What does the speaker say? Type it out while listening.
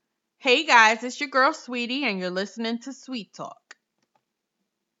Hey guys, it's your girl Sweetie, and you're listening to Sweet Talk.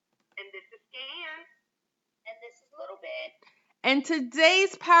 And this is Scan. And this is Little Bit. And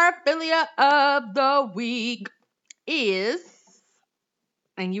today's paraphilia of the week is,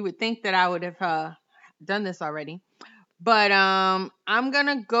 and you would think that I would have done this already, but I'm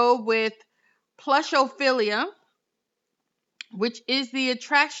gonna go with plushophilia, which is the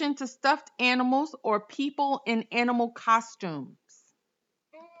attraction to stuffed animals or people in animal costumes.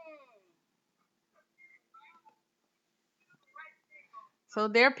 So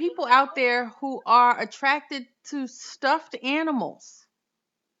there are people out there who are attracted to stuffed animals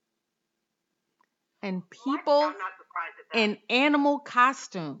and people I'm not surprised at that. in animal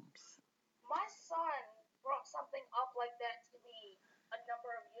costumes. My son brought something up like that to me a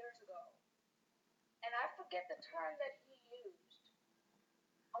number of years ago. And I forget the term that he used.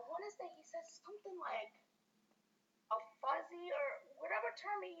 I want to say he said something like a fuzzy or whatever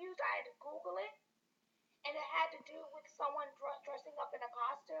term he used. I had to Google it. And it had to do with someone dressing up in a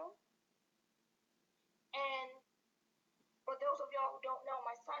costume. And for those of y'all who don't know,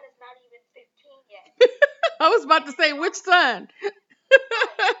 my son is not even 15 yet. I was about to say, which son?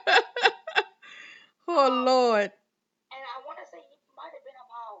 Oh, Lord. And I want to say he might have been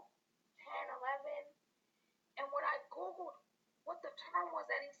about 10, 11. And when I Googled what the term was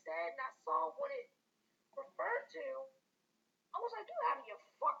that he said and I saw what it referred to, I was like, you're out of your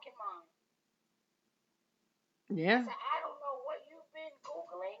fucking mind. Yeah. I said, I don't know what you've been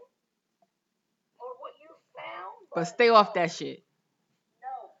Googling or what you found. But stay off that shit.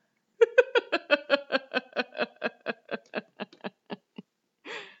 No.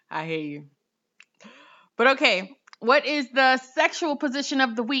 I hear you. But okay, what is the sexual position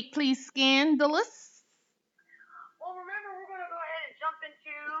of the week, please, Scandalous? Well, remember, we're going to go ahead and jump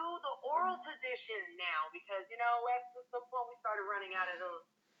into the oral position now because, at some point we started running out of those,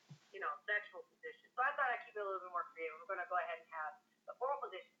 sexual positions. So I thought I'd keep it a little bit more creative. We're going to go ahead and have the oral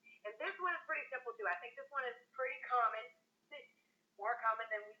position. And this one is pretty simple, too. I think this one is pretty common, more common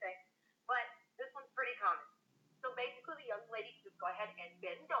than we think. But this one's pretty common. So basically, the young lady just go ahead and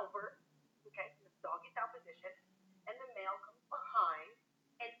bend over, okay, in the doggy style position, and the male comes behind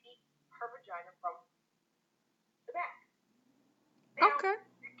and eats her vagina from the back. Now, Okay.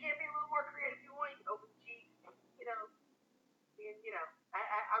 it can be a little more creative if you want. You can open the cheeks, and,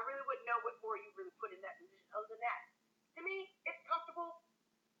 I really wouldn't know what more you really put in that position other than that. To me, it's comfortable,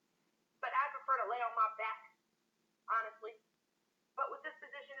 but I prefer to lay on my back, honestly. But with this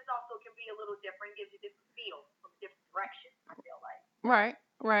position, it also can be a little different, gives you different feel from different directions, I feel like.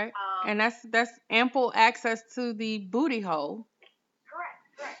 Right. And that's ample access to the booty hole. Correct.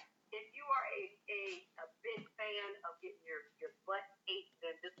 If you are a big fan of getting your butt ate,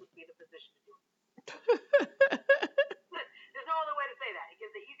 then this would be the position to do it. There's no other way to say that. It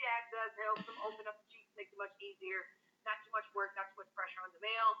gives the easy access, helps them open up the cheeks, makes it much easier. Not too much work, not too much pressure on the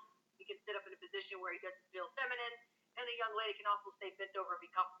male. He can sit up in a position where he doesn't feel feminine, and the young lady can also stay bent over and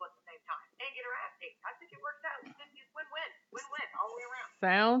be comfortable at the same time and get her ass ate. I think it works out. It's win-win all the way around.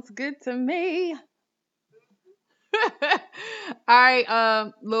 Sounds good to me. All right,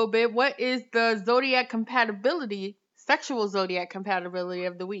 little bit. What is the sexual zodiac compatibility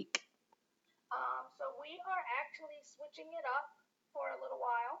of the week? So we are actually switching it up for a little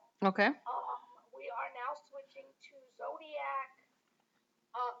while. Okay. We are now switching to zodiac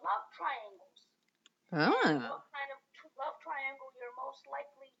love triangles. And what kind of love triangle you're most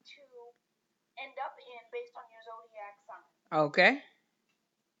likely to end up in based on your zodiac sign. Okay.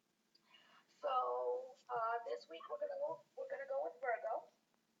 So this week we're gonna go with Virgo.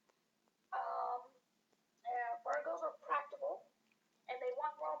 Virgos are practical and they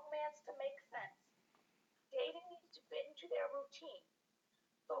want romance to make sense. Dating needs to fit into their routine.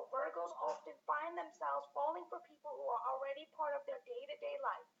 So Virgos often find themselves falling for people who are already part of their day-to-day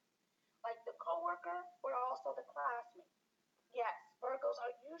life, like the coworker or also the classmate. Yes, Virgos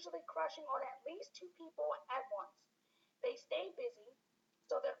are usually crushing on at least two people at once. They stay busy,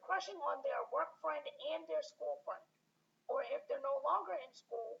 so they're crushing on their work friend and their school friend. Or if they're no longer in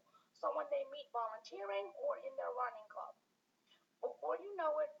school, someone they meet volunteering or in their running club. Before you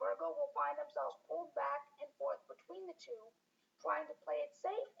know it, Virgo will find themselves pulled back and forth between the two, trying to play it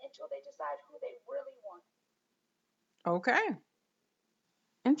safe until they decide who they really want. Okay.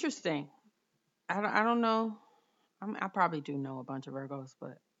 Interesting. I don't know. I probably do know a bunch of Virgos,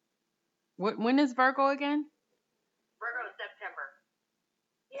 but when is Virgo again? Virgo is September.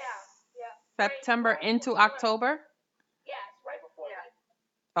 Yeah. September right into October? Yes, right before that.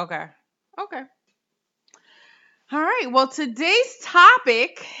 Okay. All right. Well, today's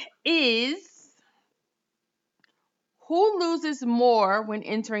topic is Who loses more when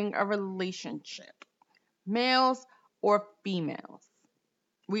entering a relationship? Males or females?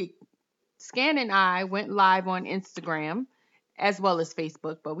 We Scan and I went live on Instagram as well as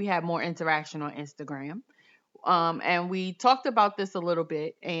Facebook, but we had more interaction on Instagram. And we talked about this a little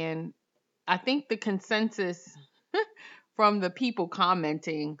bit, and I think the consensus from the people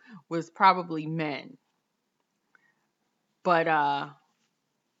commenting was probably men. But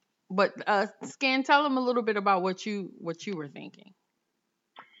Scan, tell them a little bit about what you were thinking.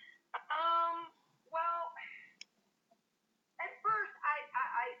 Well, at first,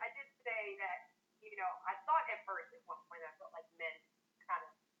 I did say that, I thought at first at one point I felt like men kind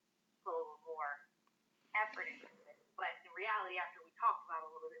of put a little more effort into it. But in reality, after we talked about it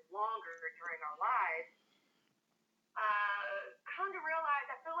a little bit longer during our lives, come to realize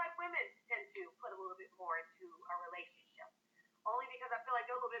I feel like women tend to put a little bit more into a relationship. Only because I feel like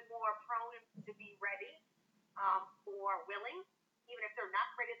they're a little bit more prone to be ready, or willing. Even if they're not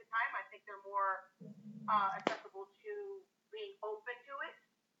ready at the time, I think they're more accessible to being open to it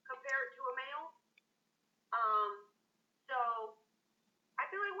compared to a male. Um, so I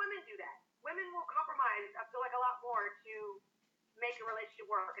feel like women do that. Women will compromise, I feel like, a lot more to make a relationship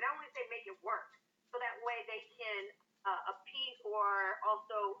work. And I want to say make it work. So that way they can appease or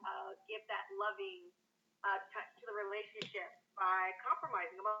also give that loving touch to the relationship by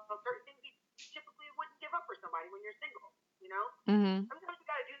compromising about certain things you typically wouldn't give up for somebody when you're single, you know? Mm-hmm. Sometimes you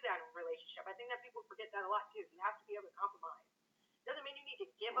got to do that in a relationship. I think that people forget that a lot too. You have to be able to compromise. Doesn't mean you need to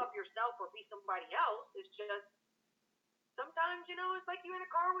give up yourself or be somebody else. It's just sometimes, it's like you in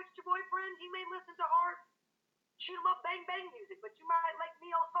a car with your boyfriend. He may listen to hard shoot 'em up, bang bang music, but you might like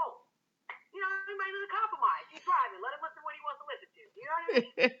neo soul. You might need to compromise. He's driving. Let him listen to what he wants to listen to. You know what I mean?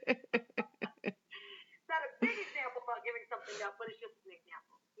 It's not a big example about giving something up, but it's just an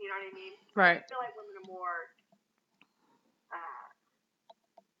example. You know what I mean? Right. I feel like women are more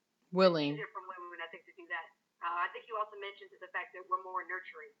Willing. easier from women, I think, to do that. I think you also mentioned the fact that we're more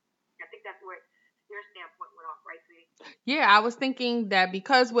nurturing. I think that's where your standpoint went off, right, sweetie? Yeah, I was thinking that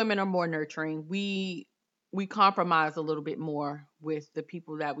because women are more nurturing, we compromise a little bit more with the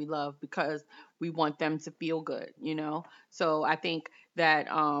people that we love because we want them to feel good. So I think that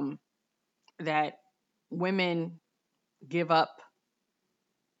women give up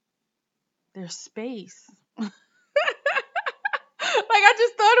their space. Like I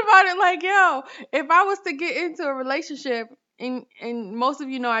just thought about it like, yo, if I was to get into a relationship and most of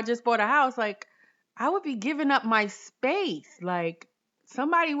you know I just bought a house, like I would be giving up my space. Like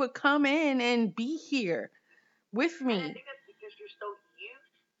somebody would come in and be here with And I me. think that's because you're so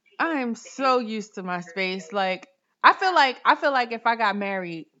used to I your am space. so used to my space. Like I feel like if I got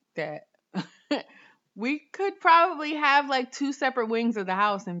married that we could probably have like two separate wings of the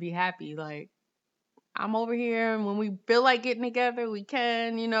house and be happy. Like I'm over here, and when we feel like getting together, we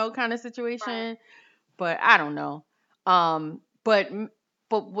can, kind of Right. situation. But I don't know. But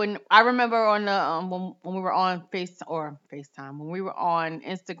when I remember on the when we were on FaceTime, when we were on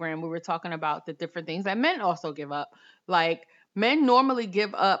Instagram, we were talking about the different things that men also give up. Like men normally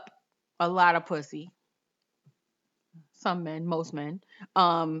give up a lot of pussy. Some men, most men,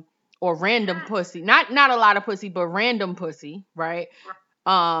 or random pussy. Not a lot of pussy, but random pussy, right?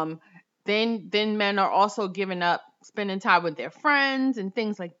 Um, then men are also giving up spending time with their friends and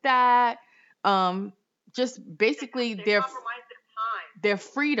things like that. Just basically They compromise their time. their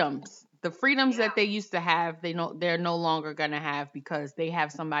freedoms. The freedoms Yeah. that they used to have, they're no longer gonna have because they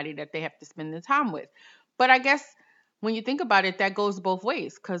have somebody that they have to spend the time with. But I guess when you think about it, that goes both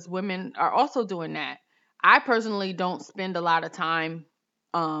ways because women are also doing that. I personally don't spend a lot of time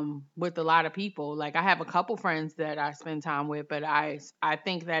with a lot of people. Like I have a couple friends that I spend time with, but I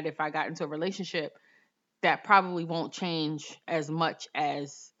think that if I got into a relationship, that probably won't change as much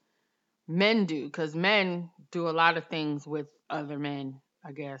as men do because men do a lot of things with other men,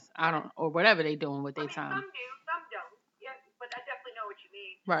 I guess. I don't, or whatever they doing with I their mean, time. some do, some don't. Yeah, but I definitely know what you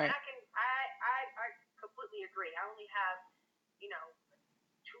mean. Right. And I completely agree. I only have, you know,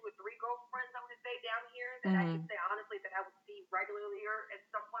 two or three girlfriends, I would say, down here that I can Hmm. say honestly that I would see regularly or at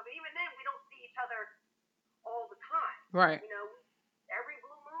some point. But even then, we don't see each other all the time. Right. Every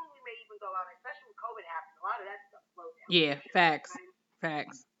blue moon we may even go out, especially when COVID happened. A lot of that stuff slowed down. Yeah. For sure. Facts. Right?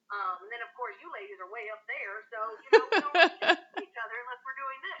 Facts. And then of course you ladies are way up there, so we don't really see each other unless we're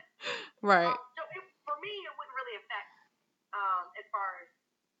doing this. Right. So for me, it wouldn't really affect as far as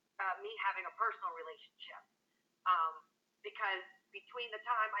me having a personal relationship, um, because between the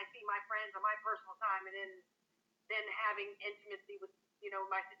time I see my friends on my personal time and then having intimacy with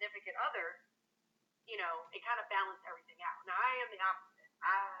my significant other, it kind of balanced everything out. Now I am the opposite.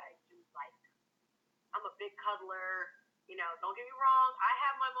 I do like I'm a big cuddler. You know, don't get me wrong. I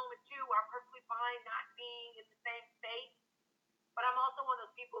have my moments too where I'm perfectly fine not being in the same space. But I'm also one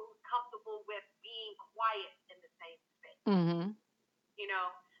of those people who's comfortable with being quiet in the same space. Mm-hmm. You know,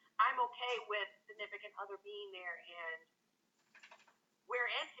 I'm okay with significant other being there, and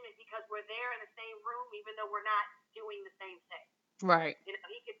we're intimate because we're there in the same room, even though we're not doing the same thing. Right. You know,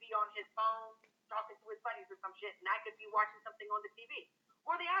 he could be on his phone talking to his buddies or some shit, and I could be watching something on the TV.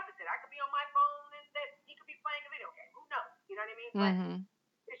 Or the opposite. I could be on my phone and he could be playing a video game. Who knows? You know what I mean? Mm-hmm.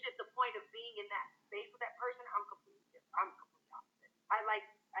 But it's just the point of being in that space with that person. I'm completely different. I'm completely opposite.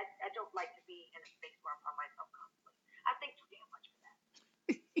 I don't like to be in a space where I'm by myself constantly. I think too damn much for that.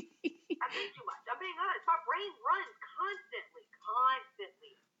 I think too much. I'm being honest. My brain runs constantly.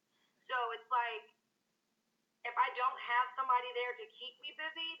 So it's like, if I don't have somebody there to keep me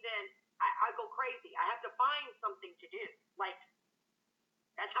busy, then I go crazy. I have to find something to do. Like,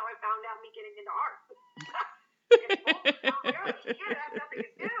 that's how I found out me getting into art. You can't have nothing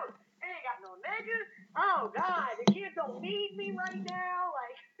to do. I ain't got no niggas. Oh, God, the kids don't need me right now.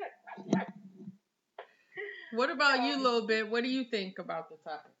 Like, What about you, Lil Bit? What do you think about the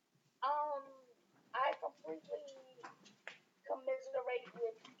topic? I completely commiserate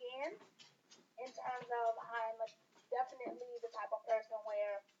with Ian in terms of I'm definitely the type of person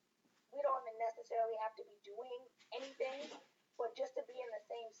where we don't necessarily have to be doing anything, but just to be in the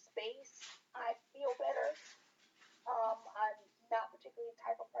same space, I feel better. I'm not particularly the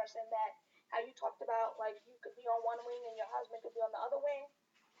type of person that, how you talked about, like you could be on one wing and your husband could be on the other wing.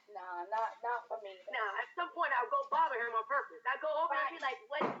 Nah, not for me. Nah, at some point I'll go bother him on purpose. I go over and be like,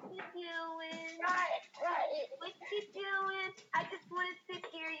 "What you doing? Right. What you doing? I just want to sit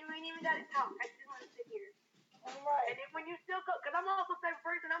here. You ain't even got to talk. I just want to sit here." Right. And then when you still go, because I'm also the type of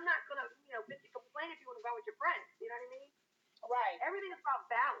person, I'm not gonna, bitch and complain if you want to go with your friends. You know what I mean? Right. Everything is about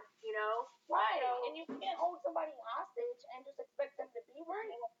balance, you know? Right. So, and you can't hold somebody hostage and just expect them to be right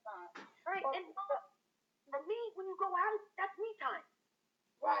all the time. Right. And for me, when you go out, that's me time.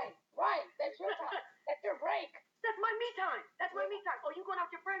 Right. That's your time. That's your break. That's my me time. Oh, you going out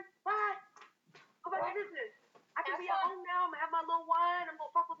with your friends? Bye. Go back to business. I can be at home now. I'm gonna have my little wine. I'm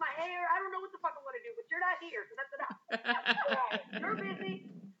gonna fuck with my hair. I don't know what the fuck I'm gonna do, but you're not here, so that's enough. Right. You're busy.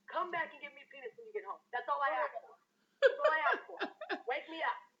 Come back and give me penis when you get home. That's all I ask for. Wake me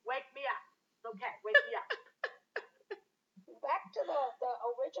up. It's okay. Wake me up. Back to the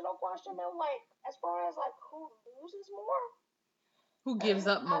original question, though, like as far as like who loses more, who gives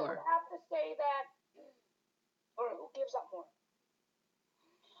up more? I would have to say that, or who gives up more.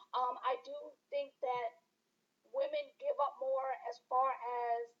 I do think that women give up more as far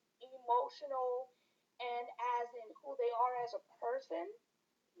as emotional and as in who they are as a person.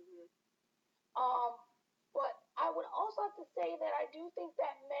 Mm-hmm. But I would also have to say that I do think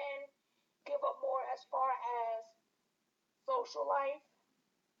that men give up more as far as social life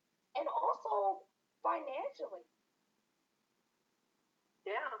and also financially.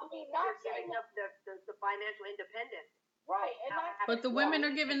 Yeah. I mean, not giving up the financial independence. Right. And but the women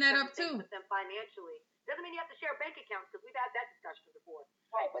are giving that up too. With them financially. Doesn't mean you have to share bank accounts, because we've had that discussion before.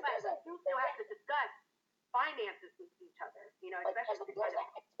 Right, but you still have to discuss finances with each other. You know, especially there's an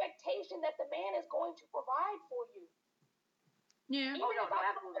expectation that the man is going to provide for you. Yeah. Even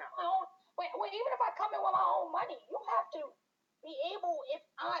absolutely not. Even if I come in with my own money, you have to be able.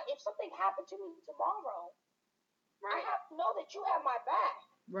 If something happened to me tomorrow, right, I have to know that you have my back.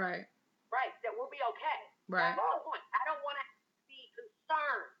 Right. Right. That we'll be okay. Right. That's the point. I don't want to be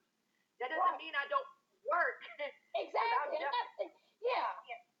concerned. That doesn't mean I don't work. Exactly.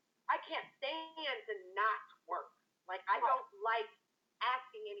 I can't stand to not work. Like, I don't like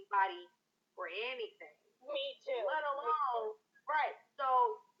asking anybody for anything. Me too. Let alone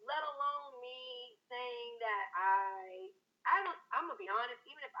me saying that I'm gonna be honest,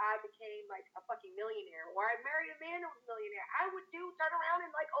 even if I became like a fucking millionaire or I married a man who was a millionaire, I would turn around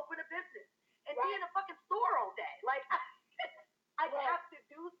and like open a business and be in a fucking store all day. Like, I have to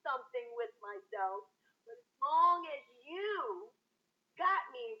do something with myself, but as long as you got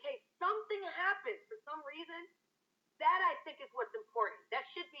me in case something happens for some reason, that I think is what's important. That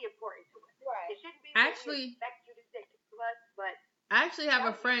should be important to us. Right. It shouldn't be actually we expect you to stick to us, but I actually have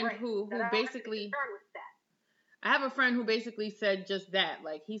a friend who basically I have a friend who basically said just that.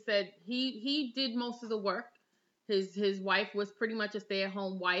 Like, he said he did most of the work. His wife was pretty much a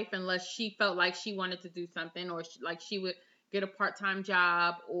stay-at-home wife unless she felt like she wanted to do something, or she would get a part-time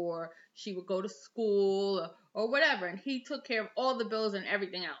job, or she would go to school or whatever. And he took care of all the bills and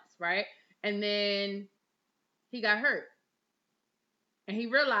everything else, right? And then he got hurt. And he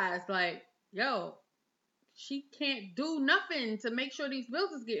realized, like, yo, she can't do nothing to make sure these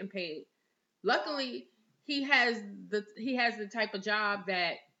bills is getting paid. Luckily, he has the type of job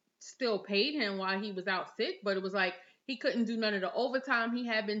that still paid him while he was out sick, but it was like he couldn't do none of the overtime he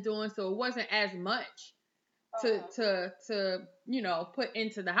had been doing, so it wasn't as much to put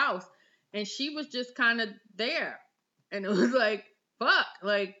into the house. And she was just kind of there. And it was like, fuck,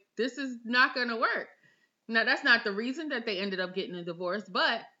 like this is not gonna work. Now that's not the reason that they ended up getting a divorce,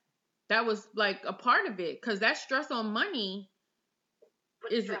 but that was like a part of it, because that stress on money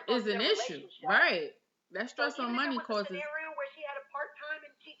is an issue, right? That stress on money causes. A scenario where she had a part time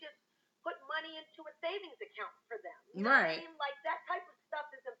and she just put money into a savings account for them. You know right. What I mean? Like that type of stuff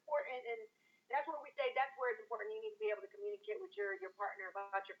is important, and that's where we say that's where it's important. You need to be able to communicate with your partner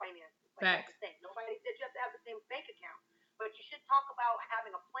about your finances. Like that's the thing. Nobody said you have to have the same bank account, but you should talk about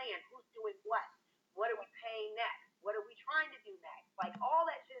having a plan. Who's doing what? What are we paying next? What are we trying to do next? Like all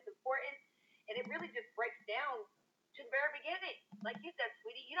that shit is important, and it really just breaks down to the very beginning. Like you said,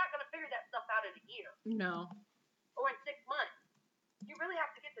 sweetie, you're not going to figure that stuff out in a year. No. Or in 6 months. You really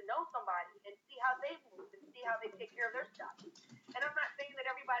have to get to know somebody and see how they move and see how they take care of their stuff. And I'm not saying that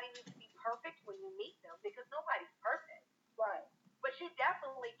everybody needs to be perfect when you meet them, because nobody's perfect. Right. But you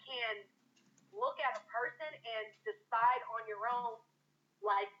definitely can look at a person and decide on your own,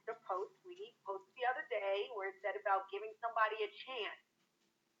 like the post we posted the other day where it said about giving somebody a chance.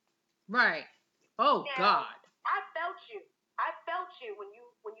 Right. Oh now, God. I felt you when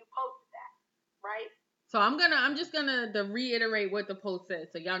you posted that, right? So I'm just gonna reiterate what the post said,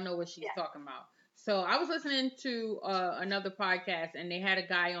 so y'all know what she's talking about. So I was listening to another podcast, and they had a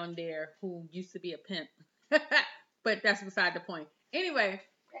guy on there who used to be a pimp, but that's beside the point. Anyway,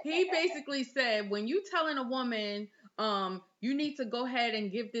 he basically said when you telling a woman, you need to go ahead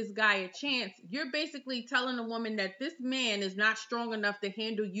and give this guy a chance, you're basically telling a woman that this man is not strong enough to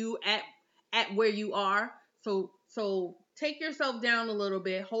handle you at where you are. So take yourself down a little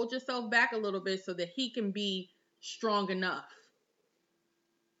bit, hold yourself back a little bit so that he can be strong enough.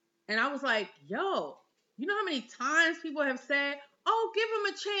 And I was like, yo, you know how many times people have said, oh, give him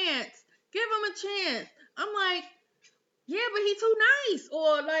a chance. Give him a chance. I'm like, yeah, but he too nice.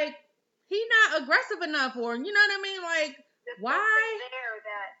 Or like, he not aggressive enough. Or, you know what I mean? Like, there's why?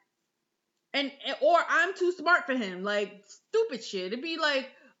 Or I'm too smart for him. Like, stupid shit. It'd be like,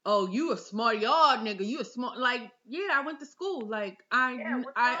 oh, you a smart yard nigga. You a smart, like, yeah, I went to school. Like,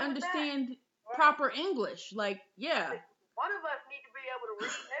 I understand proper English. Like, yeah. One of us need to be able to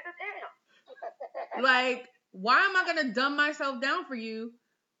read, nigga, damn. Like, why am I gonna dumb myself down for you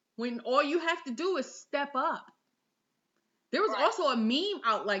when all you have to do is step up? There was also a meme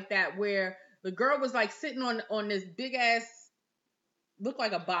out like that where the girl was like sitting on this big ass, looked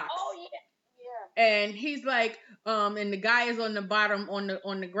like a box. Oh yeah. And he's like, and the guy is on the bottom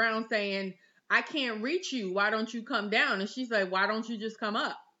on the ground saying, I can't reach you. Why don't you come down? And she's like, why don't you just come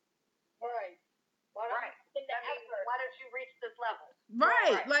up? Right. Why don't you reach this level?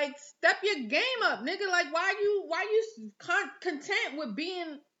 Right. Like, step your game up, nigga. Like, why you content with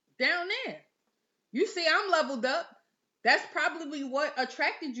being down there? You see, I'm leveled up. That's probably what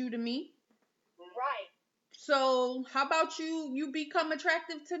attracted you to me. Right. So how about you become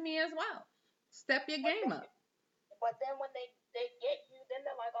attractive to me as well? Step your game up. But then when they get you, then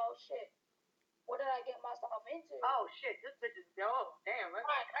they're like, oh shit, what did I get myself into? Oh shit, this bitch is damn.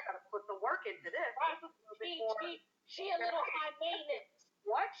 I gotta put some work into this. Right. She a little high maintenance.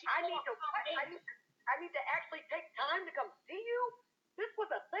 What? I need to actually take time to come see you. This was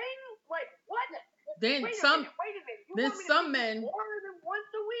a thing. Like what? Then wait some. A minute. You then want me some to men. More than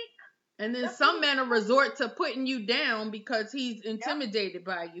once a week. And then some men will resort to putting you down because he's intimidated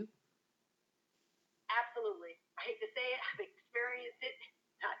by you. Absolutely. I hate to say it. I've experienced it.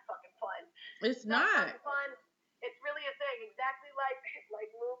 Not fucking fun. It's not fun. It's really a thing. Exactly like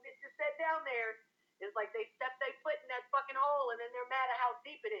Lou just said down there. It's like they step their foot in that fucking hole and then they're mad at how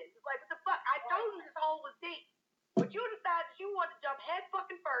deep it is. It's like, what the fuck? I told you this hole was deep. But you decided you wanted to jump head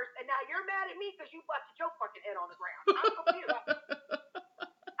fucking first, and now you're mad at me because you busted your fucking head on the ground. I'm confused.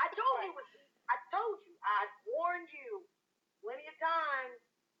 I told you. I warned you plenty of times.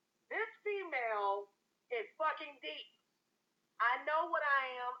 This female is fucking deep. I know what I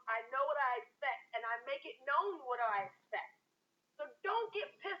am. I know what I expect, and I make it known what I expect. So don't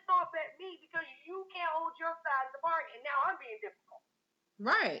get pissed off at me because you can't hold your side of the bargain. And now I'm being difficult.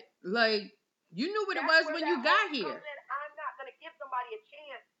 Right. Like, you knew what it was when you got here. I'm not going to give somebody a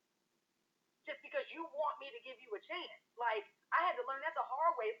chance just because you want me to give you a chance. Like, I had to learn that the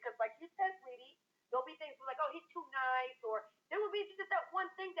hard way because, like you said, sweetie, there'll be things like, oh, he's too nice, or there will be just that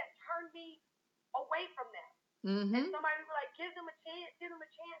one thing that turned me away from them. Mm-hmm. And somebody will be like, give them a chance, and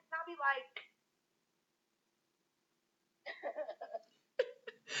I'll be like,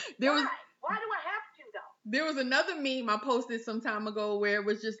 why do I have to, though? There was another meme I posted some time ago where it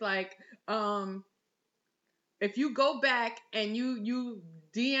was just like, if you go back and you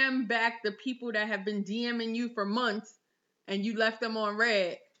DM back the people that have been DMing you for months and you left them on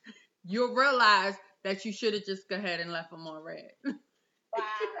red, you'll realize that you should have just go ahead and left them on red. Wow.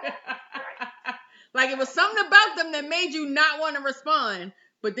 Like it was something about them that made you not want to respond.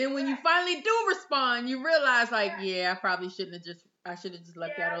 But then when you finally do respond, you realize like, yeah, I should have just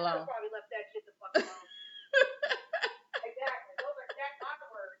left that I alone. probably left that shit the fuck alone. Exactly. Those are exact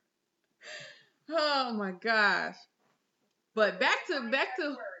words. Oh my gosh. But back to Words. I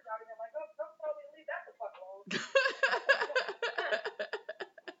was like, oh, don't tell me to leave that the fuck alone.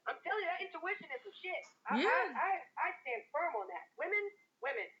 I'm telling you, that intuition is some shit. I stand firm on that. Women.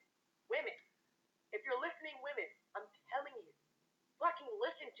 If you're listening, women, I'm telling you, fucking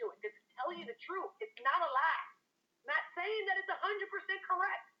listen to it. It's telling you the truth. It's not a lie. I'm not saying that it's 100%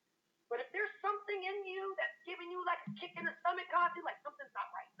 correct. But if there's something in you that's giving you like a kick in the stomach, constantly, like something's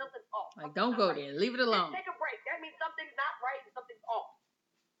not right, something's off. Like, don't go there. Leave it alone. Just take a break. That means something's not right and something's off.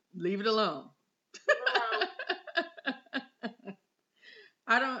 Leave it alone. Leave it alone.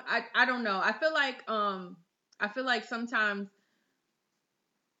 I don't know. I feel like sometimes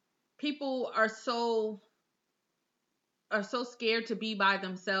people are so scared to be by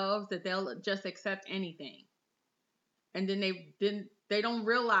themselves that they'll just accept anything. And then they don't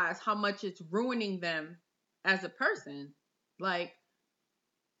realize how much it's ruining them as a person. Like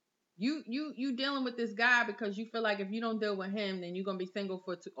you dealing with this guy because you feel like if you don't deal with him, then you're gonna be single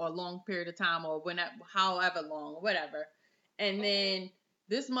for a long period of time or however long or whatever. And then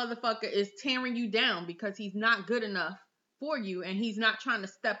this motherfucker is tearing you down because he's not good enough for you and he's not trying to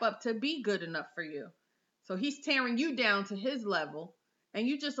step up to be good enough for you. So he's tearing you down to his level and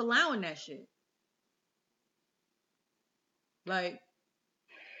you just allowing that shit. Like,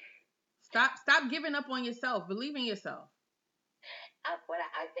 stop giving up on yourself. Believe in yourself. But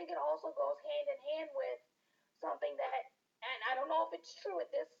I think it also goes hand in hand with something that, and I don't know if it's true at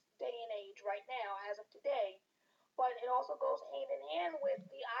this day and age right now, as of today, but it also goes hand in hand with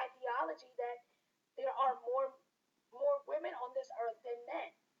the ideology that there are more women on this earth than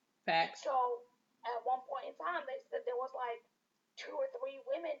men. Facts. So at one point in time, they said there was like 2 or 3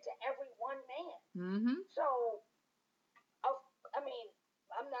 women to every 1 man. Mm-hmm. So, I mean,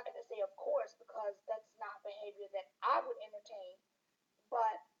 I'm not going to say of course because that's not behavior that I would entertain,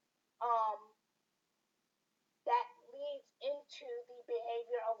 but that leads into the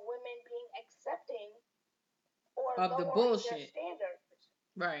behavior of women being accepting or of the lowering bullshit their standards.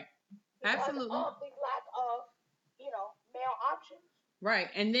 Right. Because Absolutely. of the lack of, male options. Right.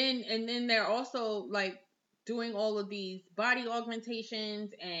 And then they're also like doing all of these body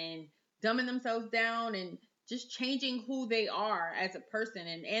augmentations and dumbing themselves down and just changing who they are as a person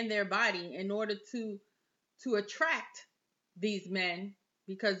and their body in order to attract these men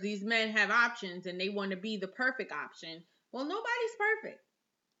because these men have options and they want to be the perfect option. Well, nobody's perfect.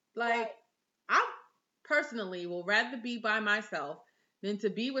 Like, right. I personally will rather be by myself than to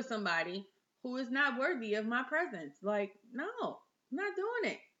be with somebody who is not worthy of my presence. Like, no, I'm not doing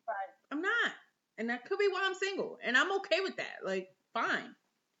it. Right. I'm not. And that could be why I'm single. And I'm okay with that. Like, fine.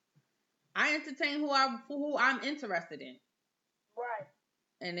 I entertain who I'm interested in. Right.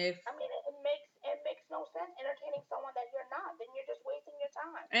 And if it makes no sense entertaining someone that you're not, then you're just wasting your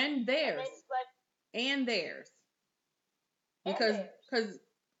time. And theirs. Because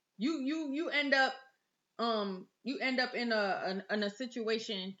you end up in a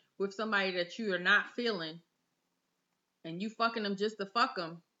situation with somebody that you are not feeling and you fucking them just to fuck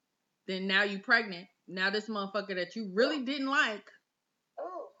them, then now you pregnant. Now this motherfucker that you really didn't like.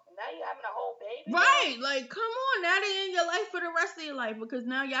 Oh, now you're having a whole baby. Right, like come on, now they in your life for the rest of your life because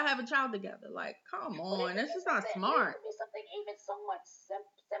now y'all have a child together. Like, come on, that's just not smart. It could be something even so much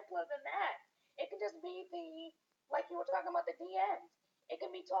simpler than that. It could just be like you were talking about the DMs. It can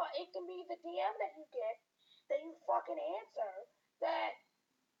be the DM that you get that you fucking answer that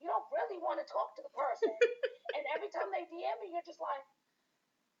you don't really want to talk to the person, and every time they DM you, you're just like,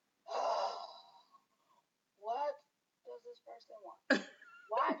 oh, what does this person want?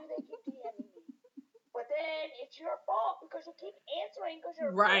 Why do they keep DMing me? But then it's your fault because you keep answering because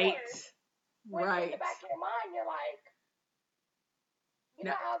you're right. Bored. Right. In the back of your mind, you're like, you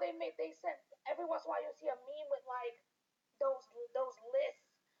know how they sent every once in a while you'll see a meme with like those lists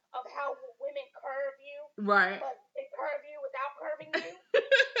of how women curve you, right? But they curve you without curving you.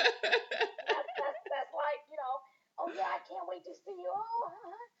 that's like, oh yeah, I can't wait to see you. Oh,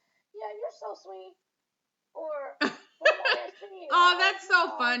 yeah, you're so sweet. Or oh, that's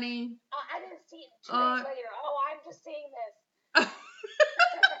so funny. I didn't see it 2 days later. Oh, I'm just seeing this.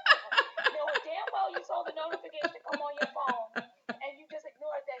 Damn well you saw the notification come on your phone and you just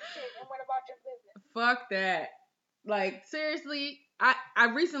ignored that shit and went about your business. Fuck that. Like, seriously,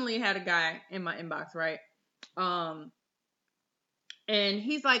 I recently had a guy in my inbox, right? And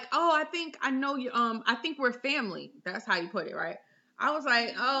he's like, "Oh, I think I know you. I think we're family." That's how you put it, right? I was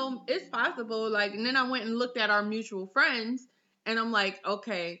like, "It's possible." Like, and then I went and looked at our mutual friends, and I'm like,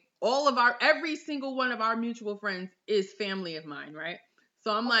 "Okay, every single one of our mutual friends is family of mine, right?"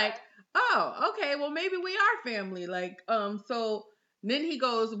 So I'm like, "Oh, okay, well maybe we are family." Like, so then he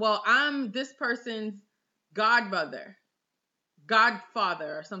goes, "Well, I'm this person's godfather,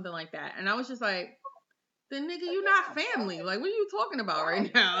 or something like that," and I was just like, then nigga, you not family. Like, what are you talking about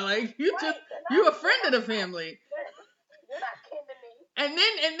right now? Like, you a friend of the family. You're not kin to me. And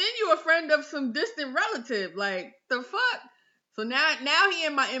then you a friend of some distant relative. Like, the fuck? So now he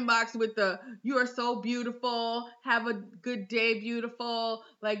in my inbox with the, "You are so beautiful. Have a good day, beautiful.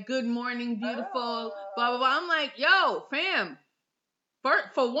 Like, good morning, beautiful." Blah, blah, blah. I'm like, yo, fam.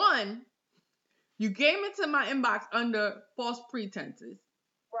 For one, you came into my inbox under false pretenses.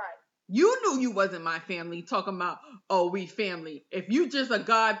 Right. You knew you wasn't my family, talking about, "Oh, we family." If you just a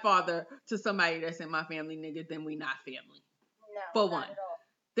godfather to somebody that's in my family, nigga, then we not family. No, for not one. at all.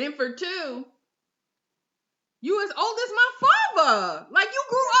 Then for two, you as old as my father. Like, you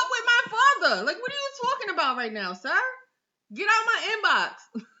grew up with my father. Like, what are you talking about right now, sir? Get out my inbox.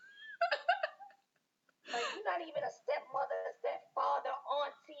 Like, you're not even a stepmother, stepfather,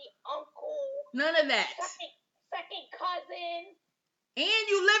 auntie, uncle. None of that. Second cousin. And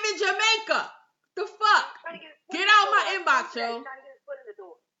you live in Jamaica. The fuck? Get out my inbox, yo.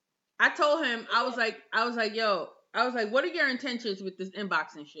 I told him, I was like, yo, what are your intentions with this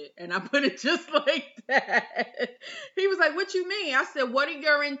inbox and shit? And I put it just like that. He was like, "What you mean?" I said, "What are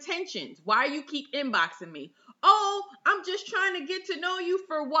your intentions? Why you keep inboxing me?" "Oh, I'm just trying to get to know you."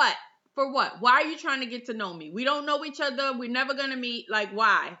 "For what? For what? Why are you trying to get to know me? We don't know each other. We're never going to meet. Like,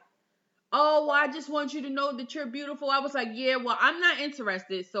 why?" "Oh, well, I just want you to know that you're beautiful." I was like, "Yeah, well, I'm not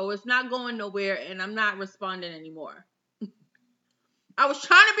interested, so it's not going nowhere, and I'm not responding anymore." I was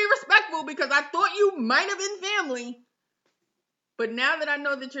trying to be respectful because I thought you might have been family. But now that I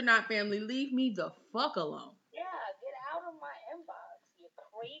know that you're not family, leave me the fuck alone. Yeah, get out of my inbox, you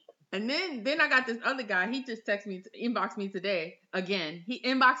creep. And then I got this other guy. He just texted me, inboxed me today. Again, he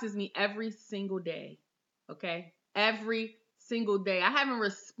inboxes me every single day. Okay? Every single day. I haven't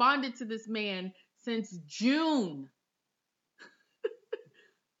responded to this man since June.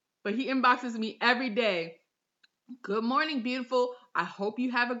 But he inboxes me every day. "Good morning, beautiful. I hope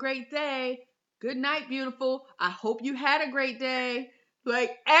you have a great day. Good night, beautiful. I hope you had a great day."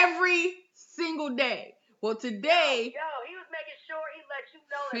 Like, every single day. Well, today... Yo, he was making sure he let you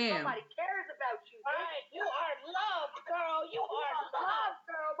know that Fam. somebody cares about you. Right, you are loved, girl. You are loved.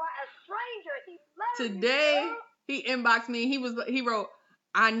 Girl, by a stranger. He loves Today, you, girl. he inboxed me. He wrote,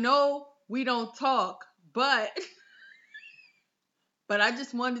 "I know we don't talk, but I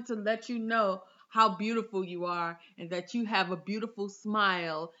just wanted to let you know how beautiful you are and that you have a beautiful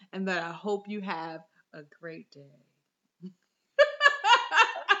smile and that I hope you have a great day."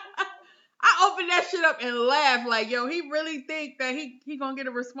 I opened that shit up and laughed like, yo, he really think that he gonna get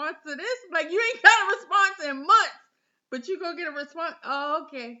a response to this? Like, you ain't got a response in months, but you gonna get a response? Oh,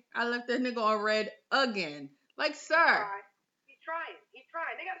 okay. I left that nigga on red again. Like, sir. He's trying.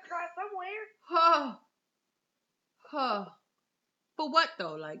 They gotta try somewhere. For what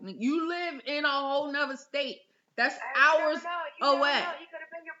though? Like, you live in a whole nother state. That's You hours never know. away. Never know. He could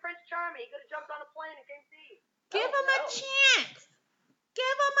have been your Prince Charming. He could have jumped on a plane and came see you. Give him a chance.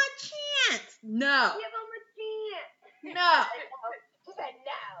 Give him a chance. No. Give him a chance. No. She said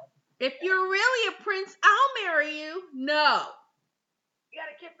no. If you're really a prince, I'll marry you. No. You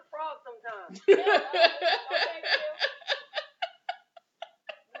gotta kiss the frog sometimes. No, thank you.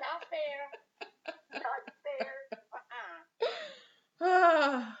 Not fair. Not fair.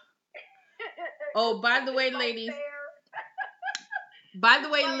 Oh, by the way, ladies. By the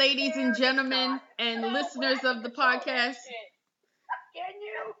way, ladies and gentlemen and listeners of the podcast. Can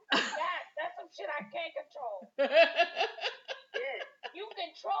you? That's some shit I can't control. Yeah. You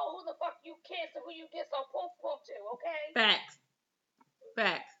control who the fuck you kiss and who you get some poof poof to, okay?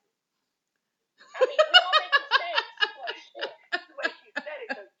 Facts. I mean, we all make mistakes, but shit. The way she said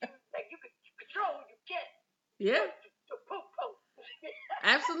it, like you can control who you get. Yeah, Poof, poof.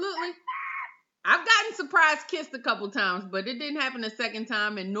 absolutely. I've gotten surprise kissed a couple times, but it didn't happen a second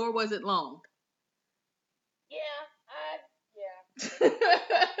time, and nor was it long. Yeah.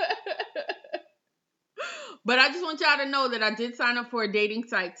 But I just want y'all to know that I did sign up for a dating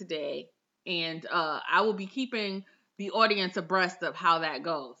site today, and I will be keeping the audience abreast of how that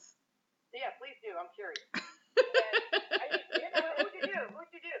goes. Yeah, please do. I'm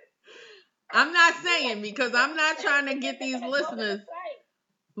I'm not saying because I'm not trying to get these Go to the listeners site.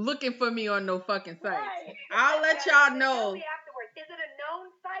 looking for me on no fucking sites. Right. I'll let Yeah, y'all know. Tell me afterwards. Is it a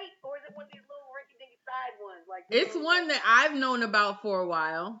known site or is it one of these little rinky-dinky side ones? Like It's one that I've known about for a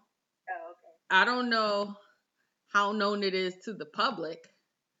while. Oh, okay. I don't know how known it is to the public,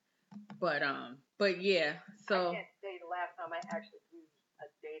 but yeah. So I can't say the last time I actually used a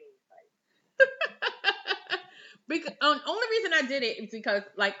dating site. because only reason I did it is because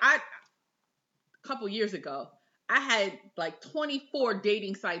like a couple years ago I had like 24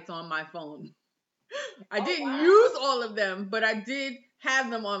 dating sites on my phone. I didn't use all of them, but I did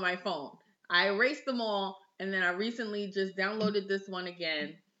have them on my phone. I erased them all, and then I recently just downloaded this one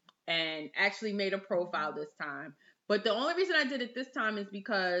again and actually made a profile this time. But the only reason I did it this time is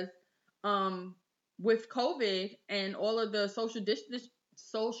because with COVID and all of the social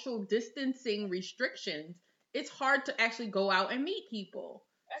distancing restrictions, it's hard to actually go out and meet people.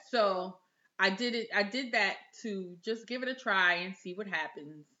 So I did that to just give it a try and see what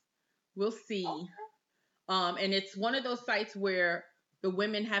happens. We'll see. And it's one of those sites where the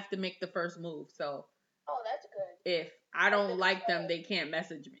women have to make the first move. So that's good. if I don't like them, they can't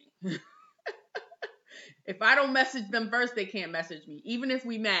message me. If I don't message them first, they can't message me. Even if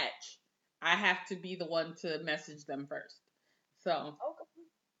we match, I have to be the one to message them first. So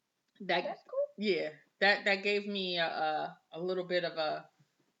that's cool. Yeah, that gave me a little bit of a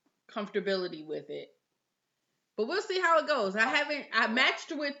comfortability with it. But we'll see how it goes. I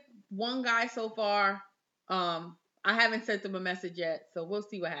matched with one guy so far. I haven't sent them a message yet, so we'll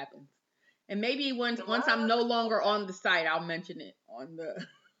see what happens. And maybe once I'm no longer on the site, I'll mention it on the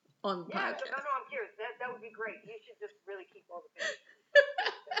podcast. No, I'm curious. That would be great. You should just really keep all the pictures.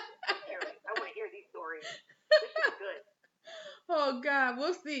 I want to hear these stories. This is good. Oh God,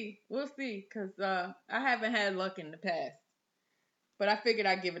 we'll see, cause I haven't had luck in the past. But I figured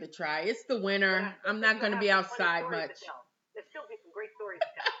I'd give it a try. It's the winter. I'm not gonna be outside much. There'll still be some great stories to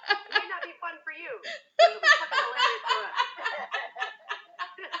tell. It may not be fun for you, but it'll be fucking hilarious for us.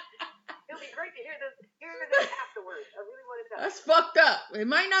 It'll be great to hear this afterwards. I really want to tell. That's fucked up. It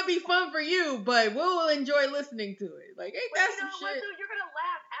might not be fun for you, but we'll enjoy listening to it. Like, ain't that some shit? You're gonna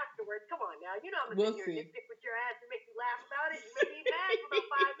laugh afterwards. Come on now. You know I'm We'll gonna see. Stick with your ass and make you laugh about it. You may be mad for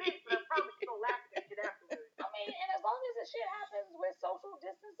about 5 minutes, but I promise you're gonna laugh at that shit afterwards. I mean, and as long as the shit happens with social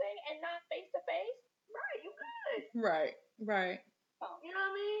distancing and not face to face, right, you good. Right. You know what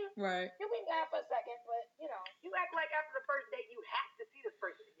I mean? Right. You'll be mad for a second, but you act like after the first date you have to see this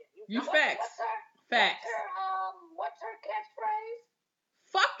person again. Facts. What's her catchphrase?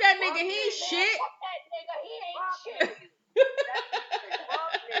 Fuck that nigga, he ain't shit. Fuck that nigga, he ain't shit.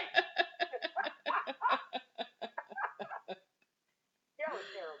 That was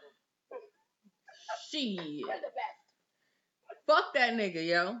terrible. Shit. You're the best. Fuck that nigga,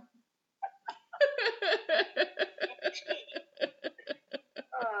 yo.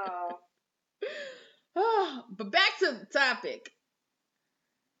 But back to the topic.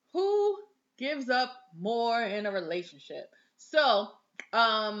 Who gives up more in a relationship? So,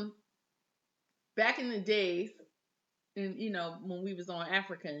 back in the days, and when we was on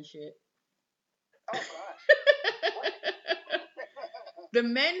Africa and shit. Oh gosh. The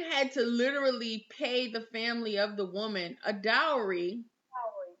men had to literally pay the family of the woman a dowry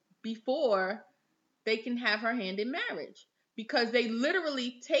before they can have her hand in marriage, because they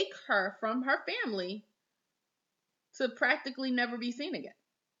literally take her from her family to practically never be seen again.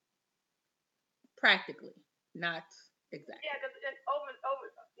 Practically, not exactly. Yeah,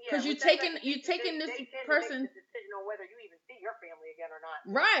 because you're taking this person. Make the decision on whether you even see your family again or not.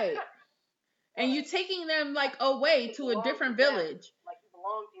 Right. And you're taking them like away to a different village. Like you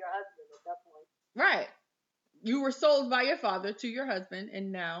belong to your husband at that point. Right. You were sold by your father to your husband,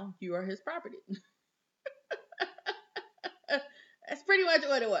 and now you are his property. That's pretty much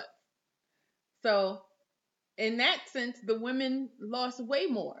what it was. So, in that sense, the women lost way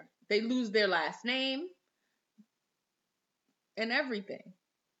more. They lose their last name and everything.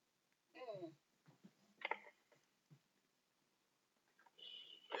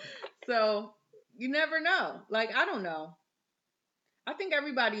 So, you never know. Like, I don't know. I think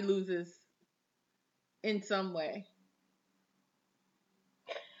everybody loses in some way.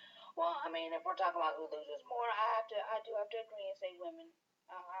 Well, I mean, if we're talking about who loses more, I do have to agree and say women.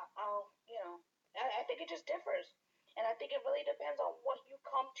 I think it just differs, and I think it really depends on what you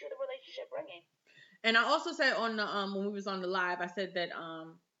come to the relationship bringing. And I also said on the when we was on the live, I said that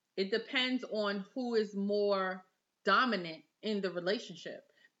it depends on who is more dominant in the relationship,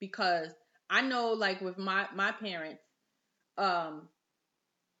 because I know, like with my parents,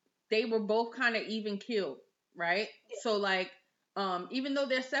 they were both kind of even keeled, right? Yeah. So like even though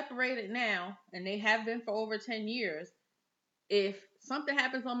they're separated now and they have been for over 10 years, if something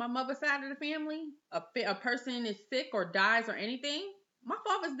happens on my mother's side of the family, a person is sick or dies or anything, my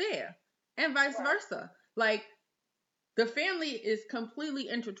father's there, and vice versa. Like, the family is completely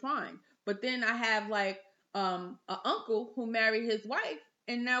intertwined. But then I have like an uncle who married his wife,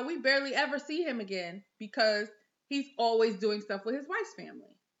 and now we barely ever see him again because he's always doing stuff with his wife's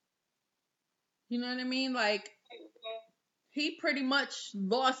family. You know what I mean? Like, he pretty much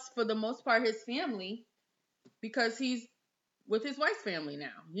lost for the most part his family because he's with his wife's family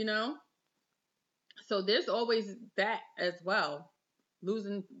now, you know? So there's always that as well.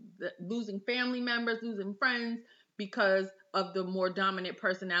 Losing family members, losing friends because of the more dominant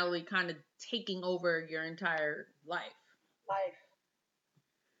personality kind of taking over your entire life.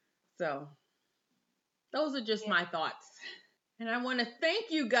 So those are just my thoughts. And I want to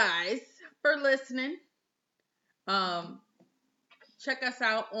thank you guys for listening. Check us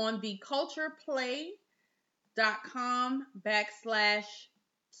out on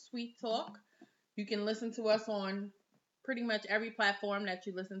thecultureplay.com/sweet talk. You can listen to us on pretty much every platform that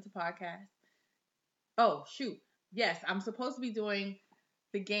you listen to podcasts. Oh, shoot. Yes, I'm supposed to be doing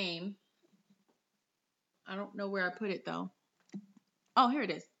the game. I don't know where I put it, though. Oh, here it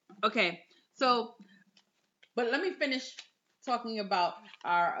is. Okay. So, but let me finish talking about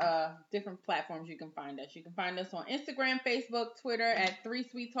our different platforms you can find us. You can find us on Instagram, Facebook, Twitter at 3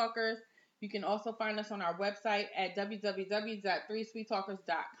 Sweet Talkers. You can also find us on our website at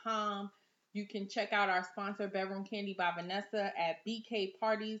www.3sweettalkers.com. You can check out our sponsor, Bedroom Candy by Vanessa, at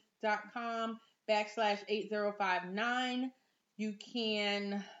bkparties.com/8059. You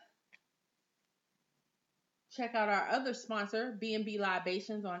can check out our other sponsor, B&B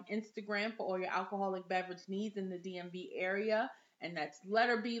Libations, on Instagram for all your alcoholic beverage needs in the DMV area. And that's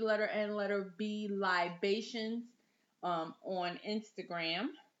letter B, letter N, letter B, Libations on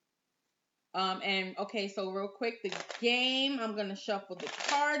Instagram. And okay, so real quick, the game, I'm going to shuffle the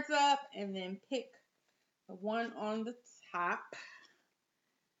cards up and then pick the one on the top.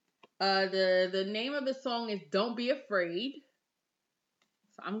 The name of the song is Don't Be Afraid.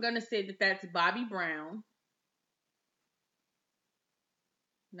 So I'm going to say that that's Bobby Brown.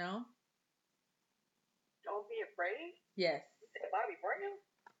 No? Don't Be Afraid? Yes. You said Bobby Brown?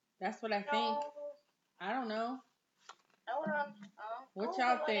 That's what I think. I don't know. What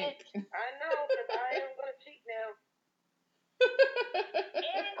y'all think? I know, because I am going to cheat now.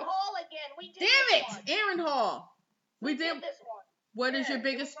 Aaron Hall again. We did Damn this it! one. Aaron Hall. We did. this one. What is your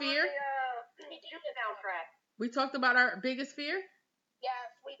biggest fear? Shoot soundtrack. We talked about our biggest fear?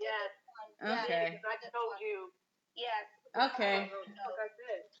 Yes, we did this one. Okay. I told you. Yes. Okay. What I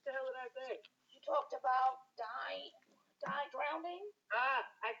said. What the hell did I say? You talked about drowning.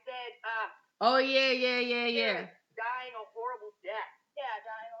 I said, Oh, yeah. dying a horrible death. Yeah,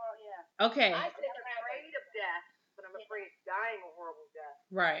 dying or yeah. Okay. I I'm afraid of death, but I'm afraid of dying a horrible death.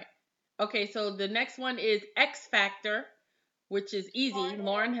 Right. Okay, so the next one is X Factor, which is easy.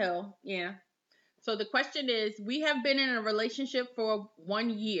 Lauryn Hill. Yeah. So the question is, we have been in a relationship for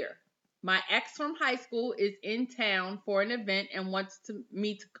 1 year. My ex from high school is in town for an event and wants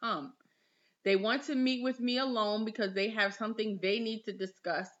me to come. They want to meet with me alone because they have something they need to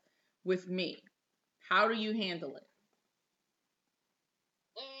discuss with me. How do you handle it?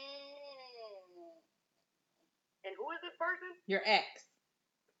 And who is this person? Your ex.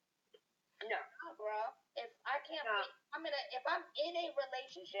 No. Bro, if I can't, if I'm in a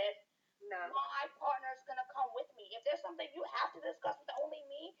relationship, No. my partner's gonna come with me. If there's something you have to discuss with only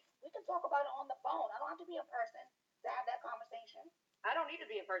me, we can talk about it on the phone. I don't have to be in person to have that conversation. I don't need to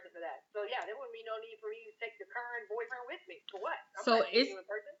be in person for that. So yeah, there wouldn't be no need for me to take the current boyfriend with me. For what? So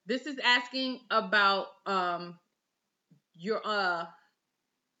this is asking about your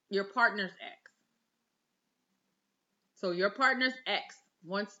partner's ex. So your partner's ex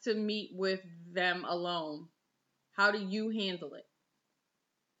wants to meet with them alone. How do you handle it?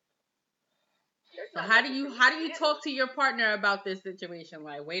 So how do you talk to your partner about this situation?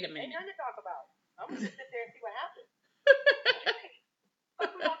 Like, wait a minute. Ain't nothing to talk about. I'm gonna just sit there and see what happens.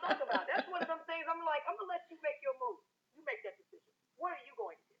 What we gonna talk about? That's one of them things. I'm like, I'm gonna let you make your move. You make that decision. What are you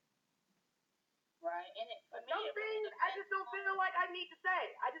going to do? Right. And for me, some things I just don't feel like I need to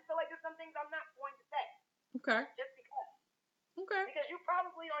say. I just feel like there's some things I'm not going to say. Okay. Just because. Okay. Because you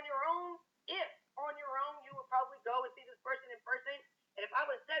probably on your own, you would probably go and see this person in person. And if I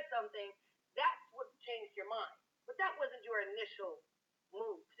would have said something, that's what changed your mind. But that wasn't your initial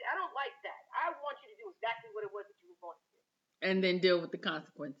move. See, I don't like that. I want you to do exactly what it was that you were going to do. And then deal with the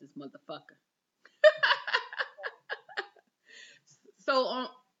consequences, motherfucker. So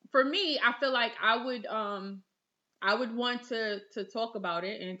for me, I feel like I would I would want to talk about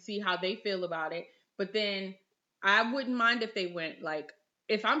it and see how they feel about it. But then I wouldn't mind if they went like,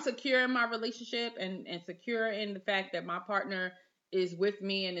 if I'm secure in my relationship and secure in the fact that my partner is with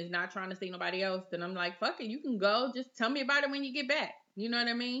me and is not trying to see nobody else, then I'm like, fuck it, you can go. Just tell me about it when you get back. You know what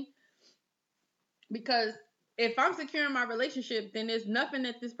I mean? Because if I'm secure in my relationship, then there's nothing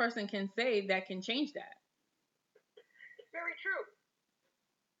that this person can say that can change that. It's very true.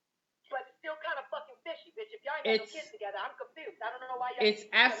 But it's still kind of fucking fishy, bitch. If y'all ain't got no It's kids together, I'm confused. I don't know why y'all. it's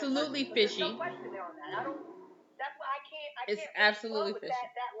keep each other absolutely first. There's fishy. no question there on that. I don't. That's why I can't. I It's can't really absolutely flow with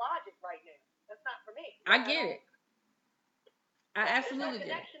fishy. that logic right now. That's not for me. I get it. I There's no absolutely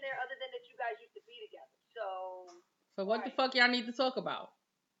get it. connection there other than that you guys used to be together. So what the fuck y'all need to talk about?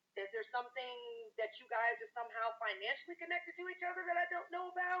 Is there something that you guys are somehow financially connected to each other that I don't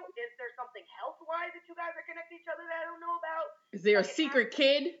know about? Is there something health-wise that you guys are connected to each other that I don't know about? Is there a Like, it secret has to be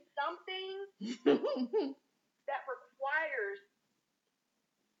kid? Something that requires,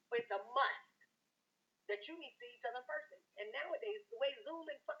 it's a must, that you need to see each other in person. And nowadays, the way Zoom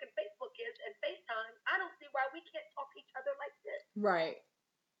and fucking Facebook is and FaceTime, I don't see why we can't talk to each other like this. Right.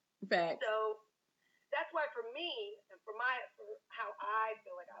 Facts. So that's why for me, and for how I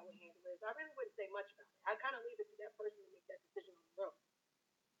feel like I would handle it, I really wouldn't say much about it. I kind of leave it to that person to make that decision on their own.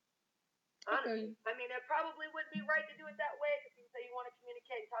 Honestly. I mean, it probably wouldn't be right to do it that way because you say you want to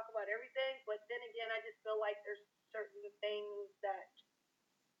communicate and talk about everything, but then again, I just feel like there's certain things that.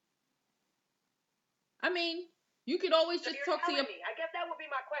 I mean, you could always just talk to your. Me. I guess that would be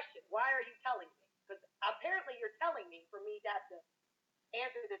my question. Why are you telling me? Because apparently you're telling me for me to have to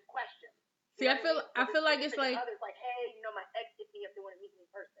answer this question. See, I feel like it's like others like, hey, my ex hit me if they want to meet me in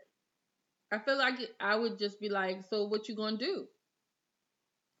person. I feel like I would just be like, so what you gonna do?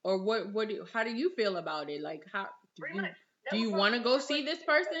 Or how do you feel about it? Like, how do you want to go see this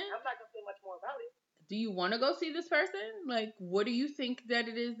person? I'm not gonna say much more about it. Do you want to go see this person? Like, what do you think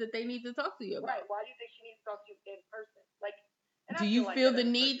that it is that they need to talk to you about? Right. Why do you think she needs to talk to you in person? Like, do you feel the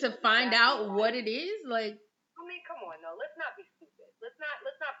need to find out what it is? Like, I mean, come on, no. Let's not be stupid. Let's not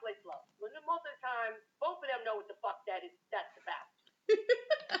play slow. Most of the time, both of them know what the fuck that's about.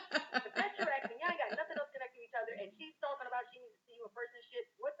 If that's your ex and y'all ain't got nothing else connected to each other, and she's talking about she needs to see you in person and shit,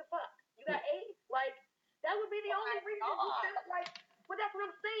 what the fuck? You got AIDS? Like, that would be the only reason you feel like. Well, that's what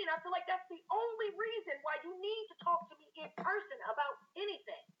I'm saying. I feel like that's the only reason why you need to talk to me in person about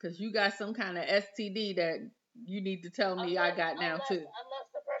anything. Because you got some kind of STD that you need to tell me I got now too. Unless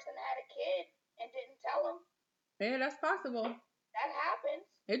the person had a kid and didn't tell them. Yeah, that's possible. That happens.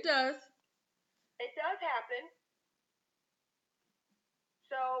 It does. It does happen.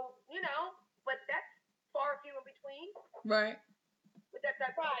 So, but that's far few in between. Right. But that's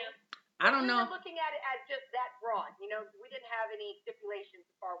right. I don't know. We were looking at it as just that broad. We didn't have any stipulations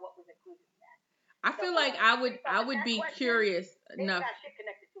as far as what was included in that. I feel like I would be curious enough. Got shit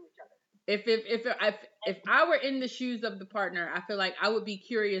connected to each other. If I were in the shoes of the partner, I feel like I would be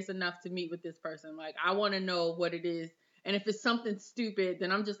curious enough to meet with this person. Like, I want to know what it is, and if it's something stupid,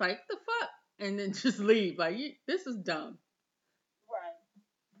 then I'm just like, what the fuck, and then just leave. Like, this is dumb. Right.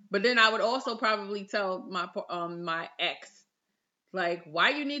 But then I would also probably tell my ex, like,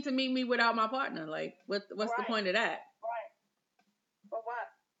 why you need to meet me without my partner? Like, what's the point of that? Right. For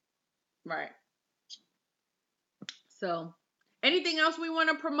what? Right. So, anything else we want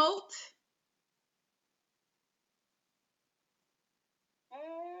to promote?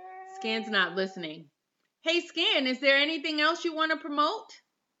 Scan's not listening. Hey, Scan, is there anything else you want to promote?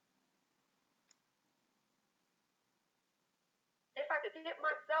 If I could get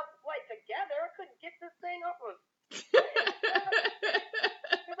myself together, I couldn't get this thing up. It's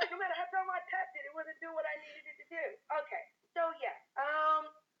like no matter how time I tapped it, it wasn't doing what I needed it to do. Okay, so yeah,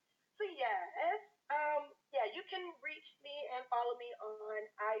 you can reach me and follow me on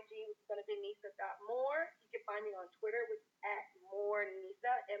IG, which is going to be Nisa.Moore. You can find me on Twitter, which is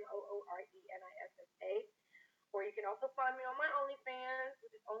 @MooreNisa, MooreNissa. Or you can also find me on my OnlyFans,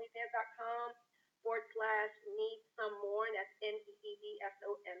 which is onlyfans.com/needsomeMoore. That's NeedSomeMoore.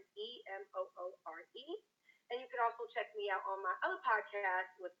 And you can also check me out on my other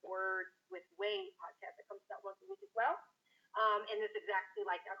podcast with Words with Wade podcast that comes out once a week as well. And it's exactly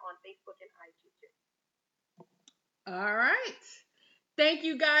like that on Facebook and IG too. All right. Thank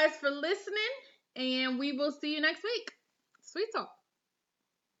you guys for listening, and we will see you next week. Sweet talk.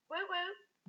 Woo woo.